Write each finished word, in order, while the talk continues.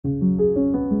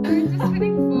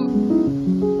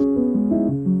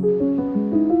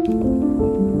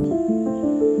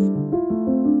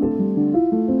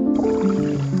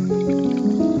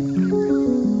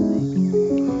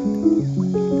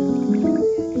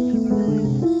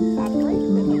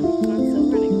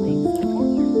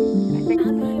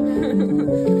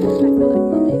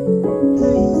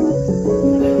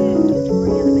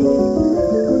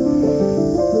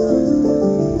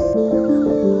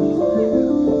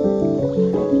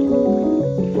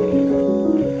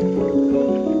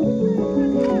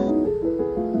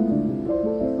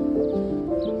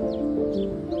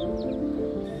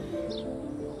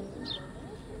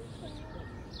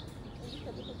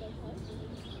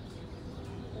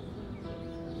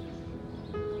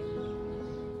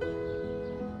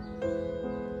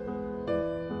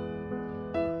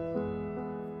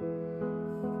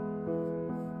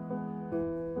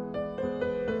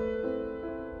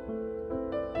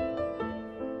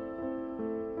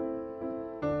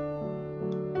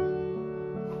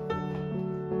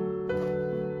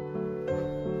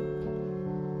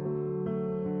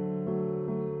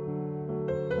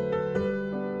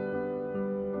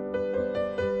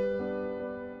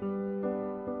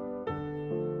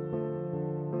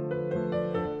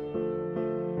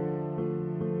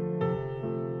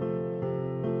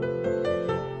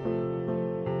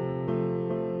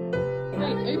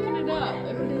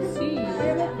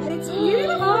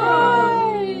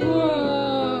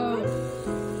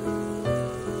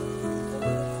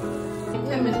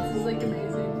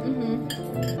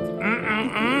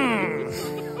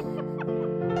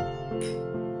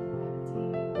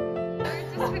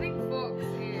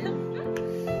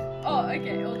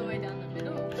okay, all the way down the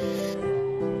middle.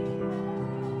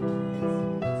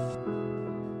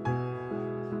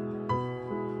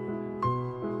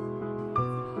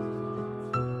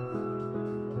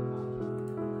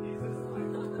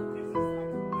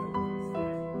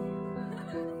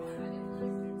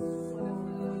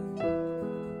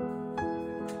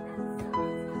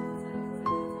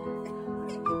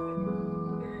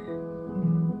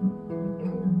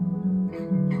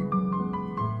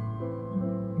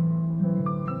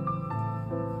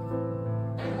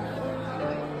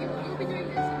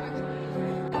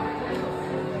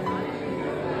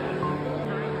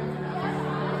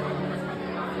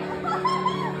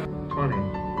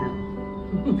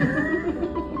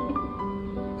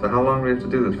 So how long do we have to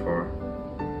do this for?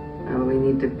 Oh, we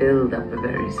need to build up a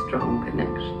very strong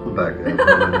connection. Back there,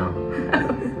 I know.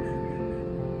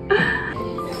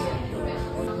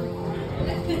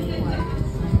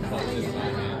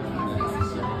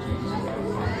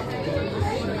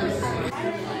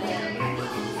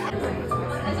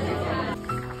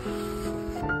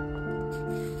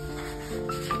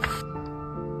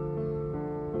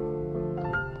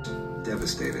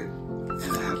 Devastated, and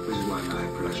which is why my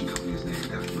production company is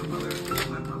named after my mother.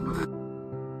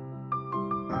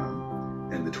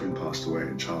 And the twin passed away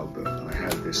in childbirth, and I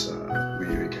had this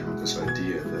weird account, this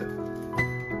idea that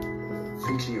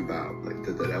thinking about like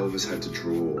that Elvis had to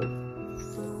draw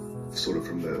sort of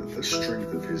from the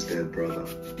strength of his dead brother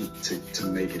to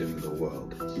make it into the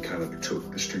world. He kind of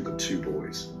took the strength of two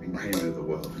boys and came into the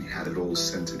world, and he had it all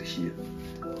centered here.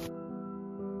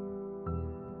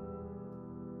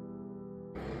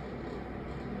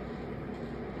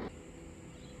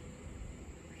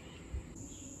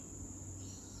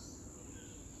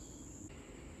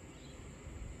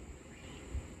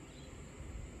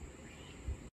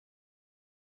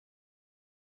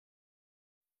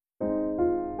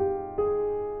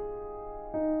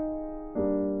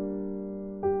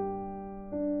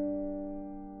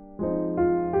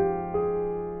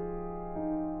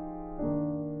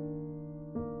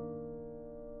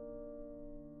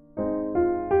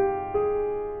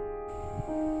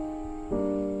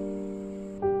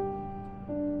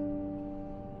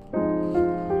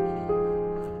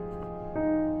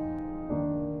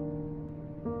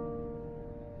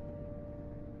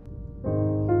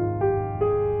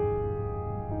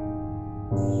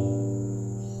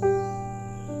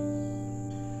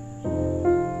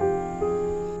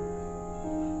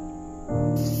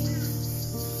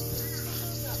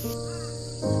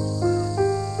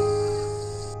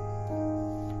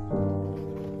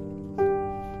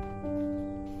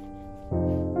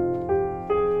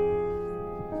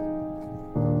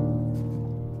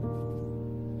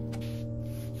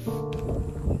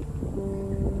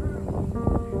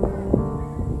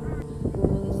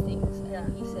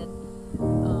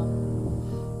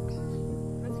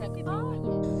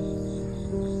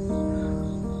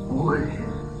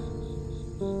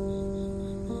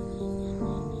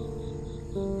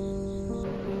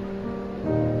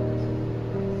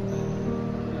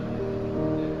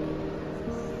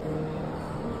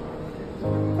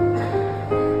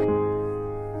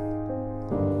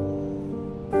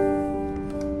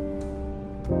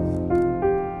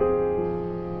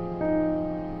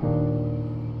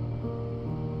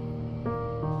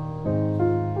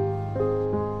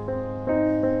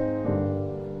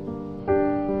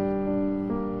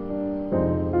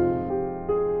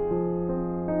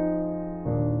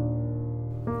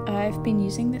 I've been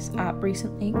using this app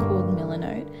recently called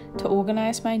Milanote to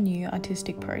organise my new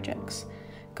artistic projects.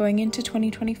 Going into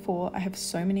 2024, I have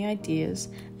so many ideas,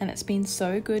 and it's been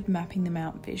so good mapping them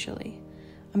out visually.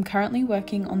 I'm currently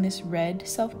working on this red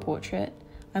self-portrait,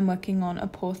 I'm working on a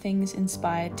Poor Things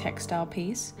inspired textile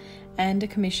piece, and a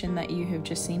commission that you have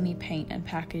just seen me paint and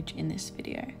package in this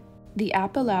video. The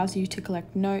app allows you to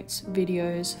collect notes,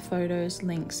 videos, photos,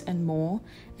 links, and more,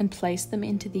 and place them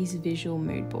into these visual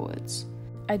mood boards.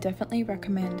 I definitely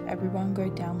recommend everyone go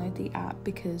download the app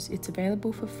because it's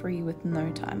available for free with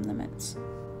no time limits.